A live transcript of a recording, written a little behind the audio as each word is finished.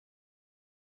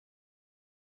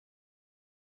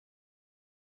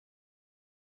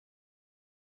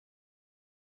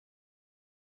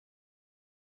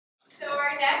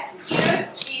next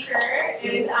keynote speaker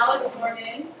is Alex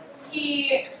Lorman.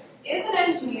 He is an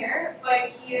engineer, but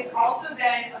he has also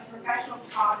been a professional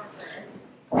photographer.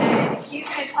 And he's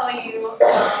going to tell you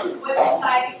what's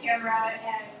inside the camera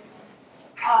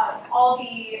and all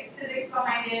the physics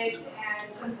behind it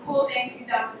and some cool things he's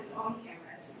done with his own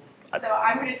cameras. So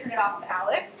I'm going to turn it off to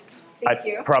Alex. Thank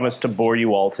you. I promise to bore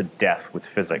you all to death with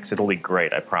physics. It'll be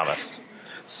great, I promise.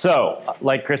 So,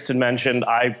 like Kristen mentioned,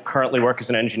 I currently work as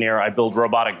an engineer. I build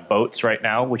robotic boats right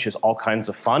now, which is all kinds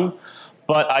of fun.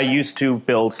 But I used to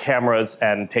build cameras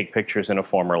and take pictures in a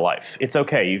former life. It's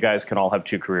okay, you guys can all have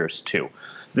two careers too.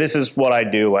 This is what I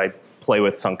do. I play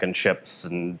with sunken ships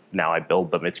and now I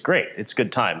build them. It's great, it's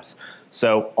good times.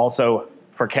 So also,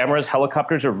 for cameras,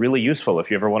 helicopters are really useful if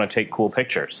you ever want to take cool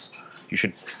pictures. You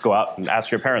should go out and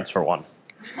ask your parents for one.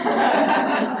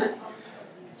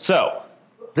 So,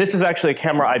 this is actually a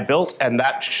camera I built, and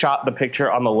that shot the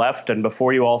picture on the left. And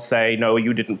before you all say, no,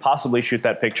 you didn't possibly shoot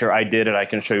that picture, I did, and I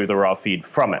can show you the raw feed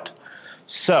from it.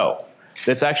 So,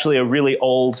 it's actually a really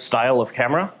old style of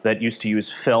camera that used to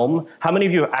use film. How many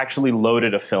of you have actually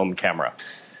loaded a film camera?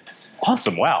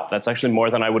 Awesome, wow, that's actually more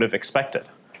than I would have expected.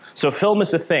 So film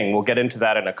is a thing. We'll get into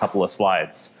that in a couple of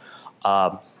slides.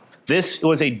 This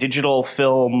was a digital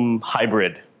film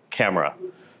hybrid camera.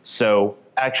 So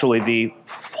actually, the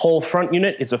whole front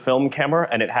unit is a film camera,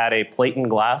 and it had a plate and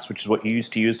glass, which is what you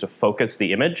used to use to focus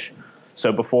the image.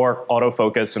 So before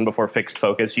autofocus and before fixed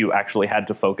focus, you actually had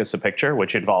to focus a picture,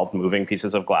 which involved moving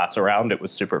pieces of glass around. It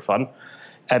was super fun.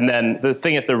 And then the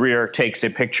thing at the rear takes a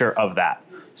picture of that.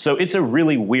 So it's a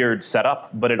really weird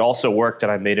setup, but it also worked,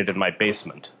 and I made it in my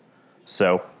basement.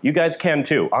 So you guys can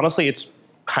too. Honestly, it's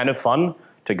kind of fun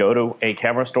to go to a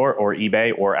camera store or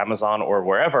eBay or Amazon or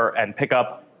wherever and pick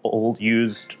up old,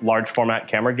 used, large format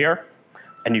camera gear,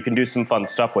 and you can do some fun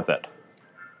stuff with it.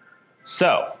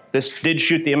 So, this did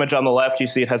shoot the image on the left. You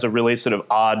see it has a really sort of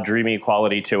odd, dreamy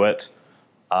quality to it.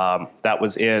 That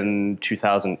was in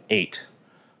 2008.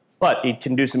 But it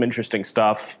can do some interesting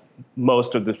stuff.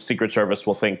 Most of the Secret Service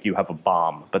will think you have a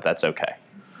bomb, but that's okay.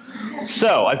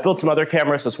 So, I've built some other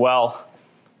cameras as well.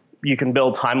 You can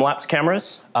build time-lapse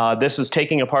cameras. This is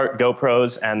taking apart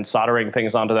GoPros and soldering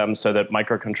things onto them so that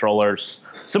microcontrollers,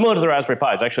 similar to the Raspberry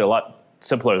Pis, actually a lot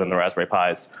simpler than the Raspberry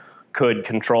Pis, could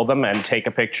control them and take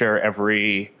a picture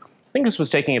every, I think this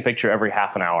was taking a picture every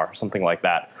half an hour, something like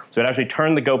that. So it actually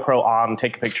turned the GoPro on,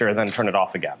 take a picture, and then turn it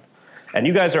off again. And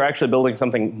you guys are actually building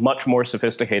something much more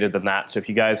sophisticated than that. So if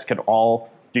you guys can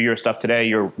all do your stuff today,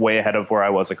 you're way ahead of where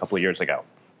I was a couple of years ago.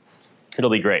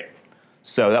 It'll be great.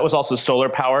 So that was also solar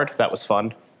powered. That was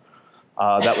fun.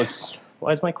 That was,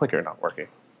 why is my clicker not working?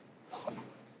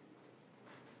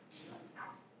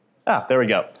 Ah, there we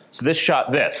go. So this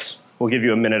shot this. We'll give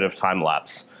you a minute of time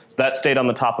lapse. So that stayed on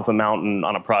the top of a mountain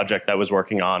on a project I was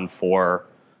working on for,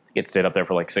 it stayed up there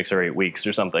for like 6 or 8 weeks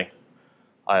or something.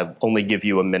 I'll only give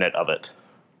you a minute of it.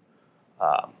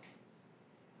 But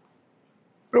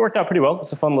it worked out pretty well.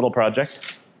 It's a fun little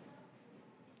project.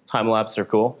 Time lapse are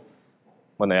cool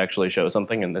when they actually show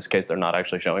something. In this case, they're not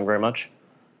actually showing very much.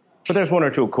 But there's one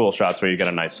or two cool shots where you get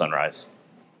a nice sunrise.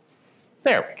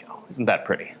 There we go. Isn't that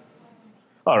pretty?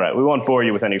 All right, we won't bore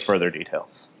you with any further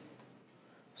details.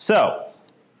 So,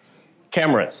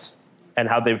 cameras and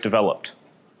how they've developed.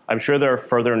 I'm sure there are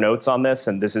further notes on this,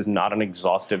 and this is not an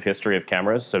exhaustive history of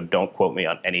cameras, so don't quote me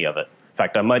on any of it. In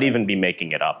fact, I might even be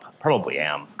making it up. Probably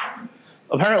am.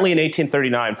 Apparently in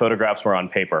 1839, photographs were on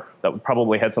paper. That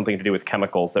probably had something to do with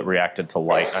chemicals that reacted to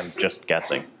light, I'm just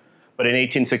guessing. But in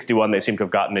 1861, they seem to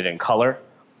have gotten it in color.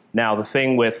 Now, the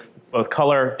thing with both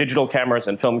color, digital cameras,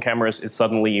 and film cameras is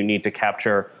suddenly you need to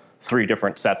capture 3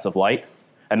 different sets of light.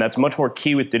 And that's much more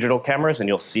key with digital cameras, and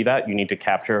you'll see that. You need to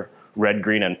capture red,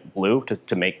 green, and blue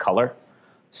to make color.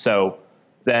 So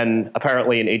then,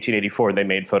 apparently in 1884, they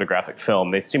made photographic film.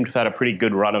 They seem to have had a pretty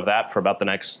good run of that for about the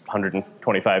next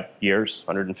 125 years,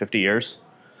 150 years.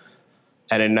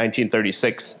 And in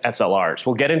 1936, SLRs.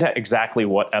 We'll get into exactly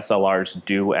what SLRs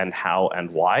do and how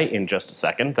and why in just a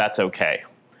second. That's okay.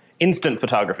 Instant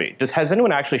photography. Has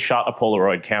anyone actually shot a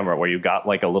Polaroid camera where you got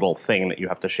like a little thing that you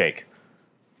have to shake?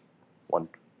 One.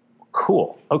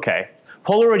 Cool, okay.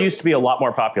 Polaroid used to be a lot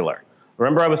more popular.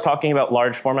 Remember I was talking about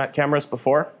large format cameras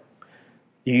before?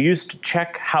 You used to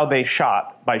check how they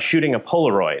shot by shooting a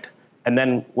Polaroid and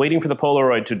then waiting for the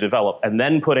Polaroid to develop and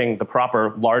then putting the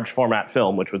proper large format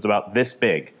film, which was about this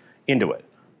big, into it.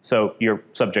 So your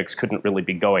subjects couldn't really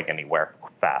be going anywhere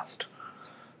fast.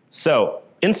 So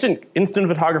instant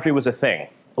photography was a thing.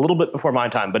 A little bit before my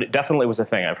time, but it definitely was a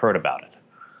thing. I've heard about it.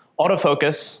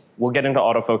 Autofocus, we'll get into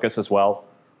autofocus as well.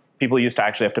 People used to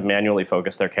actually have to manually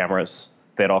focus their cameras.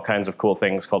 They had all kinds of cool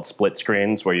things called split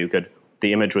screens where you could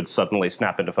the image would suddenly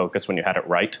snap into focus when you had it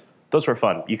right. Those were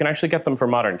fun. You can actually get them for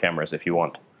modern cameras if you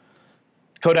want.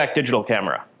 Kodak digital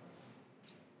camera.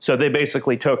 So they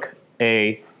basically took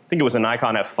I think it was a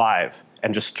Nikon F5,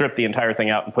 and just stripped the entire thing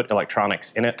out and put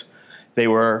electronics in it. They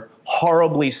were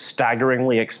horribly,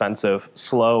 staggeringly expensive,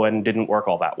 slow, and didn't work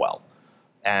all that well.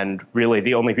 And really,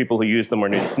 the only people who used them were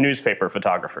newspaper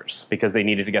photographers, because they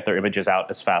needed to get their images out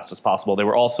as fast as possible. They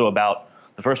were also about,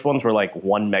 the first ones were like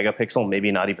 1 megapixel, maybe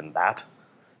not even that.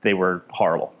 They were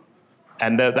horrible.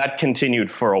 And that continued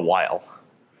for a while,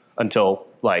 until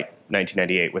like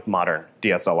 1998 with modern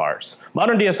DSLRs.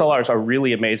 Modern DSLRs are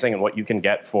really amazing, and what you can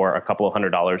get for a couple of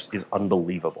 $100s is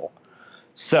unbelievable.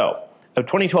 So,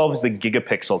 2012 is the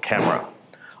gigapixel camera.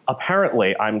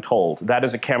 Apparently, I'm told, that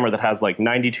is a camera that has like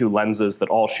 92 lenses that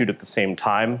all shoot at the same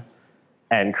time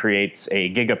and creates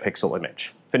a gigapixel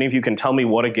image. If any of you can tell me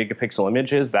what a gigapixel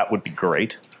image is, that would be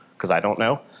great, because I don't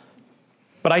know.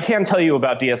 But I can tell you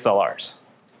about DSLRs.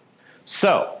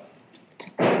 So,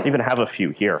 I even have a few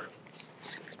here.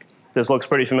 This looks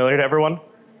pretty familiar to everyone?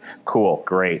 Cool,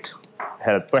 great.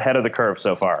 Ahead of the curve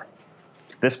so far.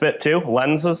 This bit too,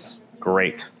 lenses,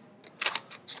 great.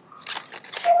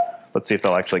 Let's see if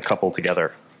they'll actually couple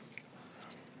together.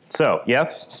 So,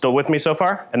 yes, still with me so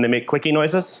far? And they make clicky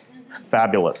noises?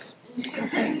 Fabulous.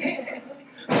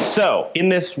 So, in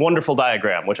this wonderful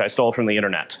diagram, which I stole from the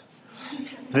internet,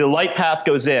 the light path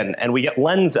goes in, and we get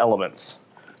lens elements.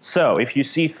 So, if you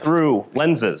see through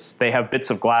lenses, they have bits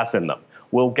of glass in them.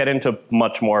 We'll get into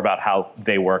much more about how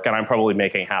they work, and I'm probably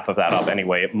making half of that up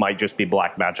anyway. It might just be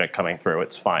black magic coming through.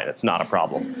 It's fine. It's not a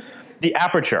problem. The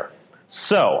aperture.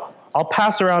 So, I'll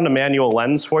pass around a manual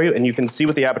lens for you, and you can see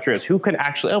what the aperture is. Who can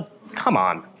actually, oh, come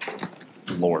on,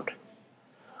 Lord.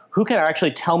 Who can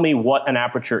actually tell me what an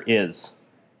aperture is?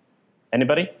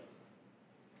 Anybody?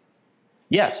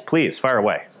 Yes, please, fire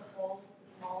away. The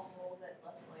small hole that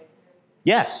lets light through.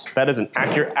 Yes, that is an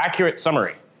accurate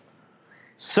summary.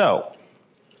 So,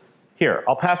 here,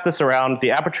 I'll pass this around.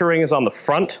 The aperture ring is on the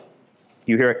front.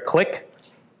 You hear it click.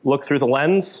 Look through the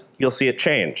lens. You'll see it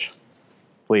change.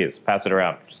 Please, pass it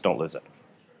around. Just don't lose it.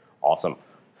 Awesome.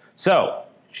 So,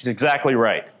 she's exactly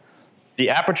right. The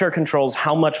aperture controls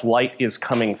how much light is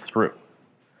coming through.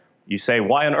 You say,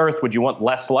 why on earth would you want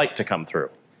less light to come through?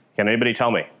 Can anybody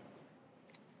tell me?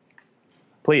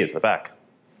 Please, the back.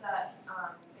 So that,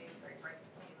 say it's very bright,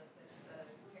 something like this,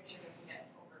 the picture doesn't get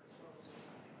overexposed or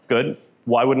something. Good.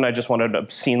 Why wouldn't I just want an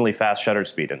obscenely fast shutter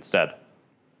speed instead?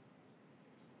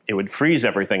 It would freeze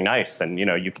everything nice, and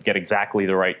you could get exactly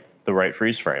the right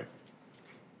freeze frame.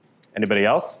 Anybody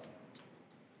else?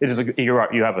 It is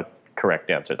you have a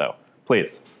correct answer though.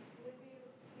 Please. You would be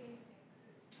able to see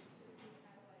things.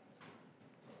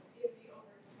 It would be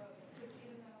overexposed. Because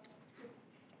even though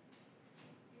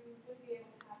you would be able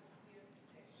to have a clear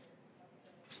picture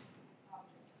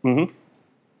of the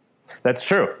object. That's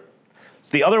true.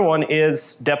 So the other one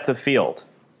is depth of field.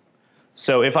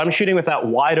 So if I'm shooting with that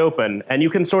wide open, and you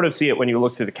can sort of see it when you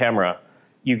look through the camera,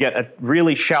 you get a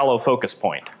really shallow focus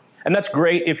point. And that's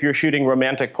great if you're shooting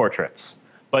romantic portraits.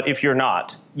 But if you're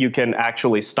not, you can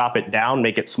actually stop it down,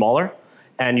 make it smaller,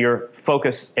 and your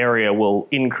focus area will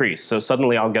increase. So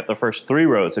suddenly I'll get the first 3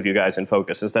 rows of you guys in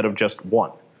focus instead of just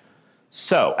 1.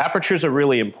 So apertures are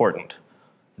really important.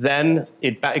 Then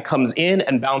it comes in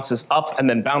and bounces up and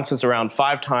then bounces around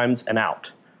 5 times and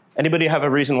out. Anybody have a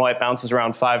reason why it bounces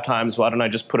around 5 times? Why don't I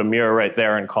just put a mirror right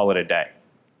there and call it a day?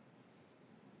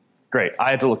 Great, I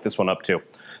had to look this one up too.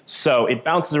 So it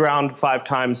bounces around 5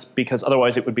 times because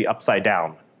otherwise it would be upside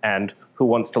down. And who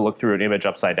wants to look through an image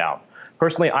upside down?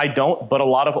 Personally, I don't, but a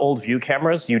lot of old view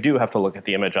cameras, you do have to look at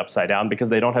the image upside down because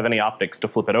they don't have any optics to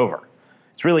flip it over.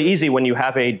 It's really easy when you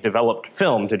have a developed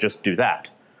film to just do that.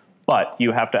 But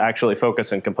you have to actually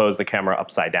focus and compose the camera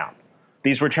upside down.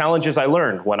 These were challenges I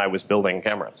learned when I was building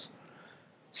cameras.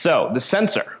 So the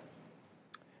sensor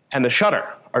and the shutter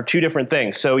are 2 different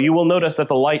things. So you will notice that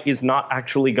the light is not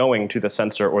actually going to the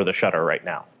sensor or the shutter right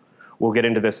now. We'll get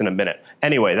into this in a minute.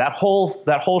 Anyway, that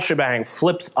whole shebang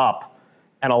flips up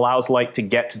and allows light to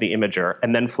get to the imager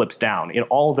and then flips down in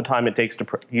all of the time it takes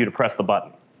you to press the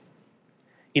button.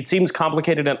 It seems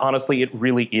complicated, and honestly, it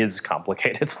really is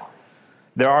complicated.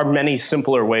 There are many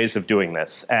simpler ways of doing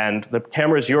this, and the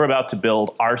cameras you're about to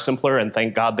build are simpler, and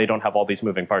thank God they don't have all these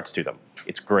moving parts to them.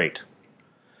 It's great.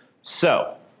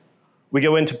 So, we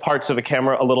go into parts of a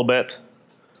camera a little bit.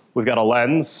 We've got a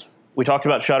lens. We talked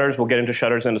about shutters. We'll get into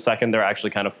shutters in a second. They're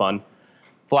actually kind of fun.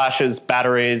 Flashes,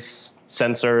 batteries,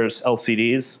 sensors,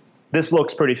 LCDs. This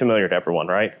looks pretty familiar to everyone,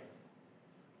 right?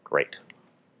 Great.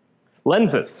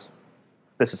 Lenses.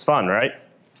 This is fun, right?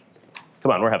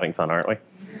 Come on, we're having fun, aren't we?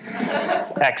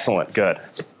 Excellent, good.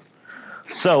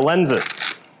 So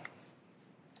lenses.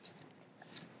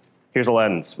 Here's a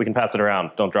lens. We can pass it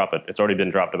around. Don't drop it. It's already been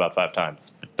dropped about 5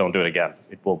 times. But don't do it again.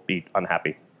 It will be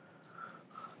unhappy.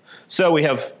 So we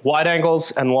have wide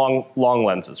angles and long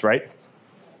lenses, right?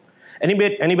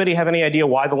 Anybody have any idea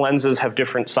why the lenses have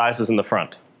different sizes in the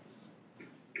front?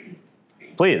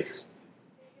 Please.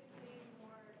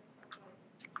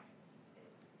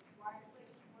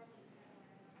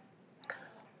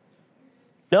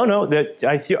 No,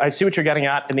 I see what you're getting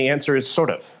at, and the answer is sort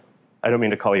of. I don't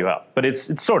mean to call you out, but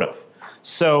it's sort of.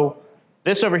 So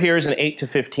this over here is an 8 to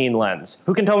 15 lens.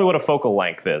 Who can tell me what a focal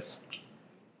length is?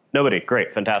 Nobody,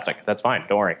 great, fantastic, that's fine,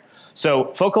 don't worry.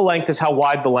 So focal length is how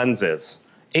wide the lens is.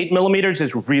 8 millimeters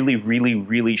is really, really,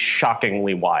 really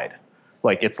shockingly wide.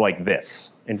 Like, it's like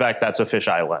this. In fact, that's a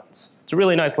fisheye lens. It's a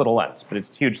really nice little lens, but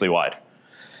it's hugely wide.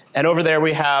 And over there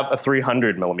we have a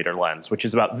 300 millimeter lens, which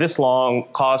is about this long,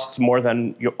 costs more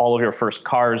than all of your first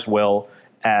cars will,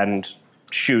 and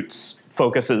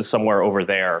focuses somewhere over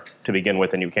there to begin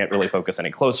with, and you can't really focus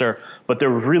any closer. But they're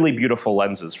really beautiful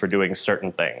lenses for doing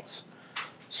certain things.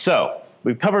 So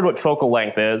we've covered what focal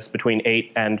length is, between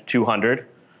 8 and 200,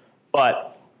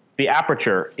 but the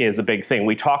aperture is a big thing.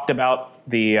 We talked about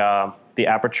the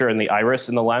aperture and the iris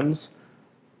in the lens.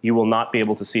 You will not be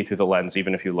able to see through the lens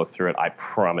even if you look through it. I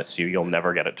promise you, you'll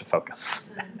never get it to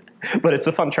focus. But it's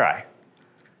a fun try.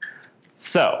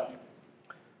 So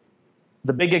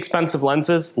the big expensive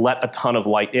lenses let a ton of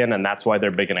light in, and that's why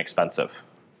they're big and expensive.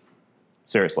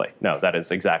 Seriously, no, that is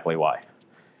exactly why.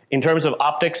 In terms of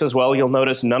optics as well, you'll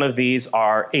notice none of these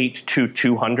are 8 to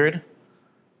 200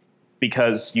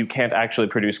 because you can't actually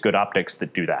produce good optics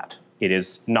that do that. It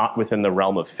is not within the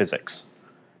realm of physics.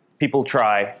 People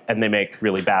try, and they make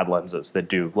really bad lenses that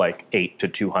do like 8 to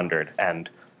 200, and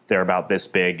they're about this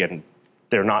big, and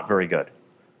they're not very good.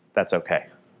 That's okay.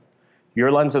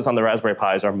 Your lenses on the Raspberry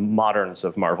Pis are moderns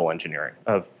of Marvel engineering,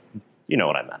 you know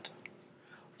what I meant.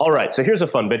 All right, so here's a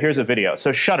fun bit. Here's a video.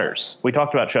 So shutters. We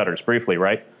talked about shutters briefly,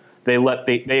 right?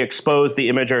 They expose the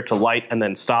imager to light and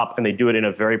then stop, and they do it in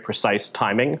a very precise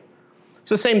timing. It's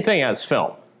the same thing as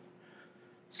film.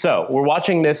 So we're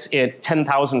watching this at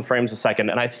 10,000 frames a second,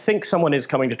 and I think someone is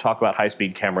coming to talk about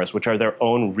high-speed cameras, which are their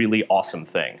own really awesome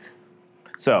thing.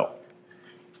 So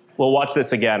we'll watch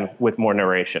this again with more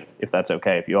narration, if that's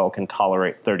okay, if you all can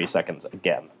tolerate 30 seconds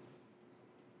again.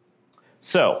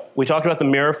 So we talked about the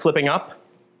mirror flipping up.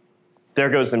 There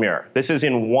goes the mirror. This is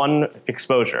in one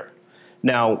exposure.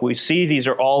 Now, we see these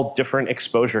are all different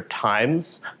exposure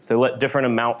times, so they let different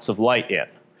amounts of light in.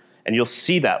 And you'll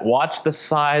see that. Watch the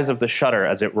size of the shutter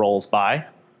as it rolls by.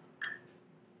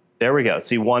 There we go.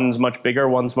 See, one's much bigger,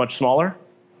 one's much smaller.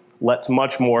 Lets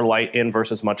much more light in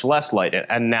versus much less light in.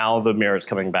 And now the mirror is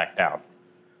coming back down.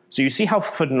 So you see how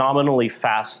phenomenally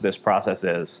fast this process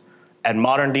is. And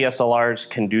modern DSLRs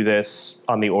can do this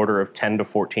on the order of 10 to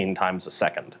 14 times a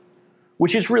second,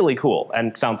 which is really cool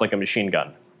and sounds like a machine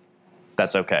gun.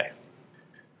 That's okay.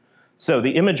 So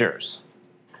the imagers.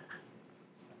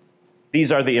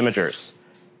 These are the imagers.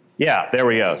 Yeah, there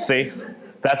we go. See?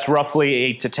 That's roughly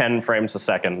 8 to 10 frames a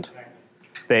second.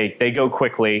 They go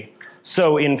quickly.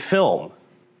 So in film,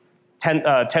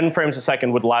 10 frames a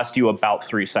second would last you about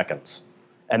 3 seconds.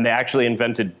 And they actually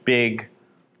invented big,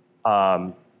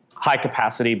 high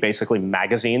capacity, basically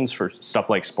magazines for stuff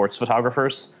like sports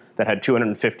photographers that had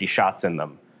 250 shots in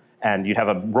them. And you'd have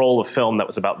a roll of film that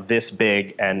was about this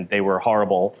big, and they were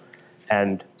horrible.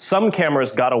 And some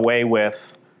cameras got away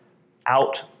with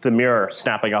out the mirror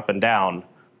snapping up and down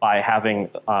by having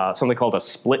something called a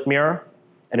split mirror,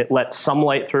 and it let some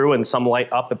light through and some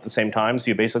light up at the same time, so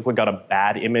you basically got a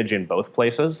bad image in both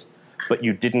places, but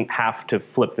you didn't have to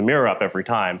flip the mirror up every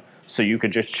time, so you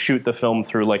could just shoot the film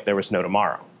through like there was no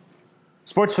tomorrow.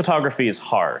 Sports photography is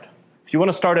hard. If you want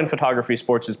to start in photography,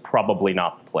 sports is probably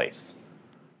not the place,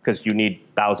 because you need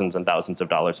thousands and thousands of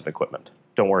dollars of equipment.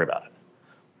 Don't worry about it.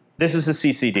 This is a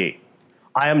CCD.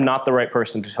 I am not the right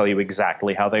person to tell you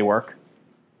exactly how they work.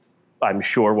 I'm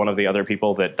sure one of the other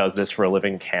people that does this for a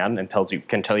living can and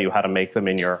can tell you how to make them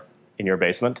in your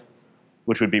basement,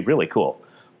 which would be really cool.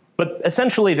 But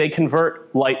essentially, they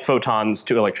convert light photons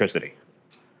to electricity.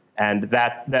 And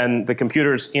then the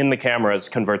computers in the cameras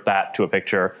convert that to a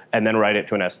picture and then write it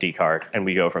to an SD card, and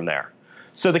we go from there.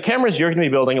 So the cameras you're going to be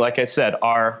building, like I said,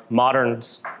 are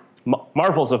marvels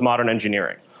of modern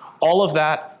engineering. All of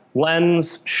that,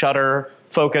 lens, shutter,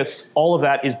 focus, all of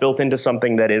that is built into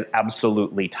something that is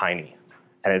absolutely tiny.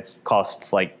 And it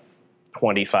costs like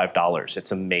 $25.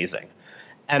 It's amazing.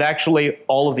 And actually,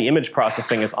 all of the image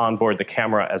processing is on board the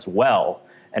camera as well.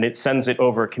 And it sends it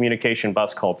over a communication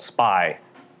bus called SPI,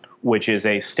 which is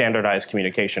a standardized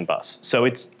communication bus. So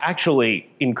it's actually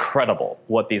incredible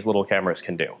what these little cameras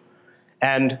can do.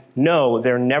 And no,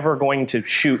 they're never going to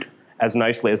shoot as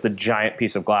nicely as the giant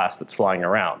piece of glass that's flying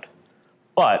around.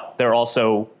 But they're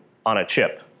also on a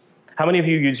chip. How many of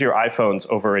you use your iPhones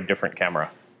over a different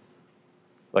camera?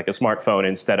 Like a smartphone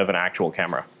instead of an actual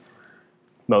camera?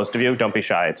 Most of you, don't be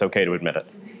shy, it's okay to admit it.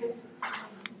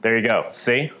 There you go,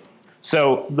 see?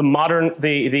 So the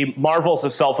marvels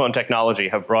of cell phone technology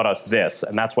have brought us this,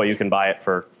 and that's why you can buy it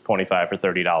for $25 or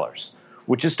 $30,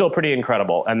 which is still pretty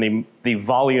incredible, and the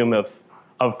volume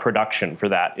of production for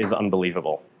that is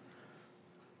unbelievable.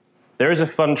 There is a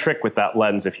fun trick with that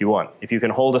lens if you want. If you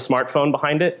can hold a smartphone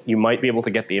behind it, you might be able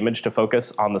to get the image to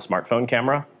focus on the smartphone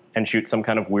camera and shoot some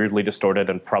kind of weirdly distorted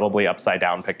and probably upside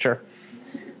down picture.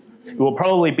 It will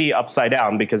probably be upside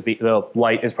down because the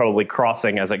light is probably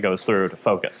crossing as it goes through to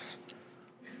focus.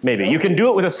 Maybe. You can do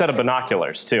it with a set of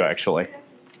binoculars too, actually.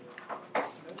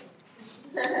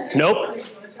 Nope.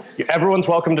 Everyone's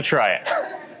welcome to try it.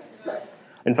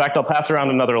 In fact, I'll pass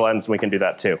around another lens and we can do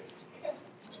that too.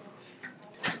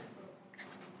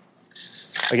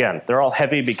 Again, they're all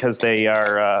heavy because they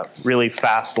are really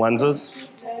fast lenses.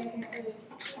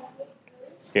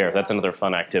 Here, that's another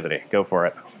fun activity. Go for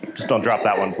it. Just don't drop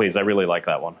that one, please. I really like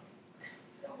that one.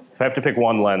 If I have to pick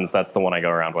one lens, that's the one I go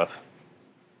around with.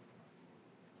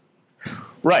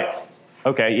 Right.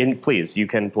 Okay, and please, you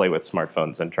can play with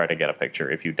smartphones and try to get a picture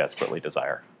if you desperately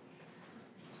desire.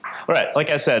 All right, like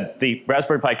I said, the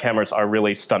Raspberry Pi cameras are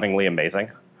really stunningly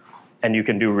amazing. And you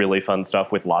can do really fun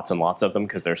stuff with lots and lots of them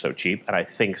because they're so cheap. And I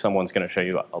think someone's going to show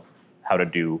you how to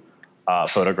do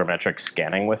photogrammetric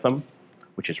scanning with them,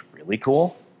 which is really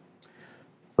cool.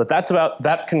 But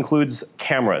that concludes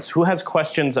cameras. Who has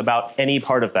questions about any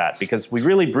part of that? Because we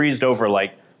really breezed over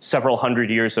like several hundred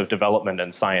years of development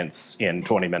and science in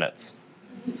 20 minutes.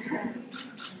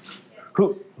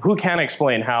 Who can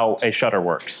explain how a shutter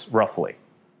works, roughly?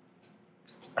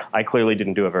 I clearly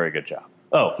didn't do a very good job.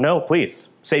 Oh, no, please,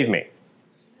 save me.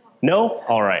 No?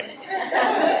 All right.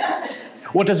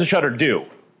 What does a shutter do?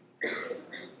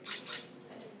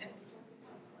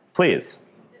 Please.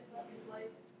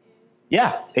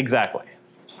 Yeah, exactly.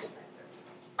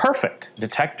 Perfect.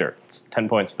 Detector. It's 10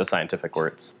 points for the scientific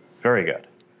words. Very good.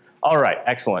 All right,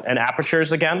 excellent. And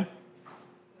apertures again?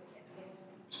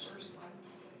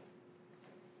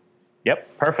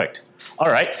 Yep, perfect.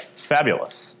 All right,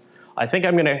 fabulous. I think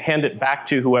I'm going to hand it back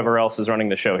to whoever else is running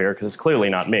the show here, because it's clearly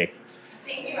not me.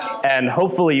 Thank you. And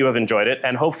hopefully you have enjoyed it,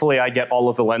 and hopefully I get all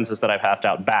of the lenses that I passed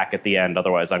out back at the end,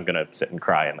 otherwise I'm going to sit and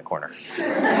cry in the corner.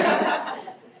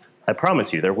 I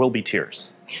promise you, there will be tears.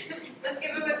 Let's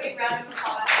give him a big round of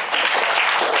applause.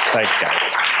 Thanks, guys.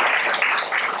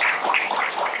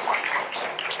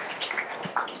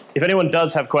 If anyone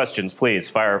does have questions, please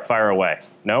fire away.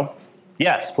 No?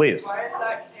 Yes, please. Why is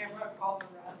that camera called the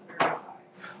Raspberry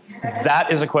Pi?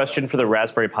 That is a question for the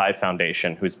Raspberry Pi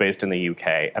Foundation, who's based in the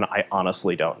UK, and I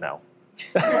honestly don't know.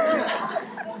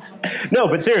 No,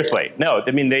 but seriously, no.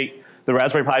 I mean, the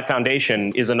Raspberry Pi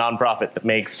Foundation is a nonprofit that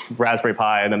makes Raspberry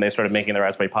Pi, and then they started making the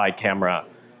Raspberry Pi camera,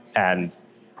 and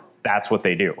that's what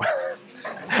they do.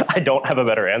 I don't have a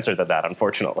better answer than that,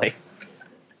 unfortunately.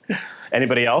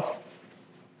 Anybody else?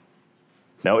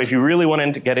 No, if you really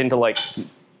want to get into like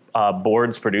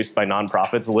boards produced by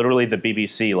nonprofits, literally the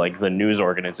BBC, like the news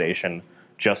organization,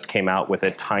 just came out with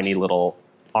a tiny little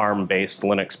ARM-based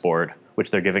Linux board, which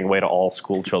they're giving away to all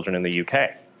school children in the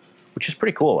UK, which is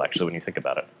pretty cool, actually, when you think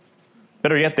about it.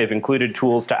 Better yet, they've included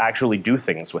tools to actually do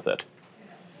things with it.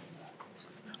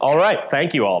 All right,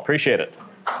 thank you all. Appreciate it.